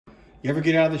You ever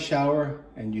get out of the shower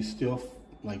and you still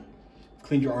like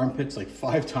cleaned your armpits like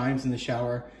 5 times in the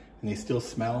shower and they still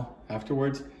smell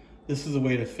afterwards? This is a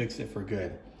way to fix it for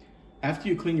good. After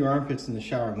you clean your armpits in the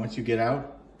shower, once you get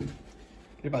out,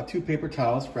 get about 2 paper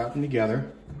towels, wrap them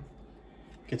together,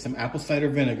 get some apple cider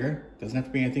vinegar. Doesn't have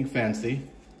to be anything fancy.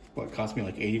 What cost me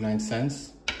like 89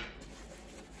 cents.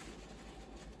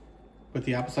 Put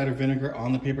the apple cider vinegar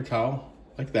on the paper towel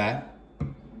like that.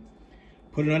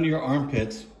 Put it under your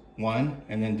armpits, one,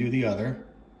 and then do the other.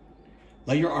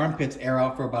 Let your armpits air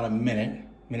out for about a minute,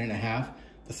 minute and a half.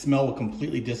 The smell will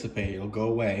completely dissipate, it'll go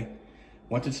away.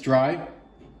 Once it's dry,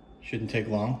 shouldn't take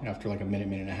long, after like a minute,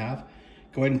 minute and a half,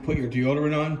 go ahead and put your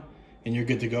deodorant on and you're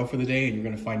good to go for the day, and you're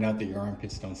gonna find out that your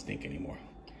armpits don't stink anymore.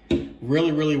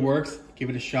 Really, really works. Give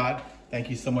it a shot. Thank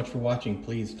you so much for watching.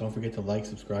 Please don't forget to like,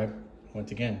 subscribe.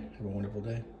 Once again, have a wonderful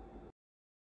day.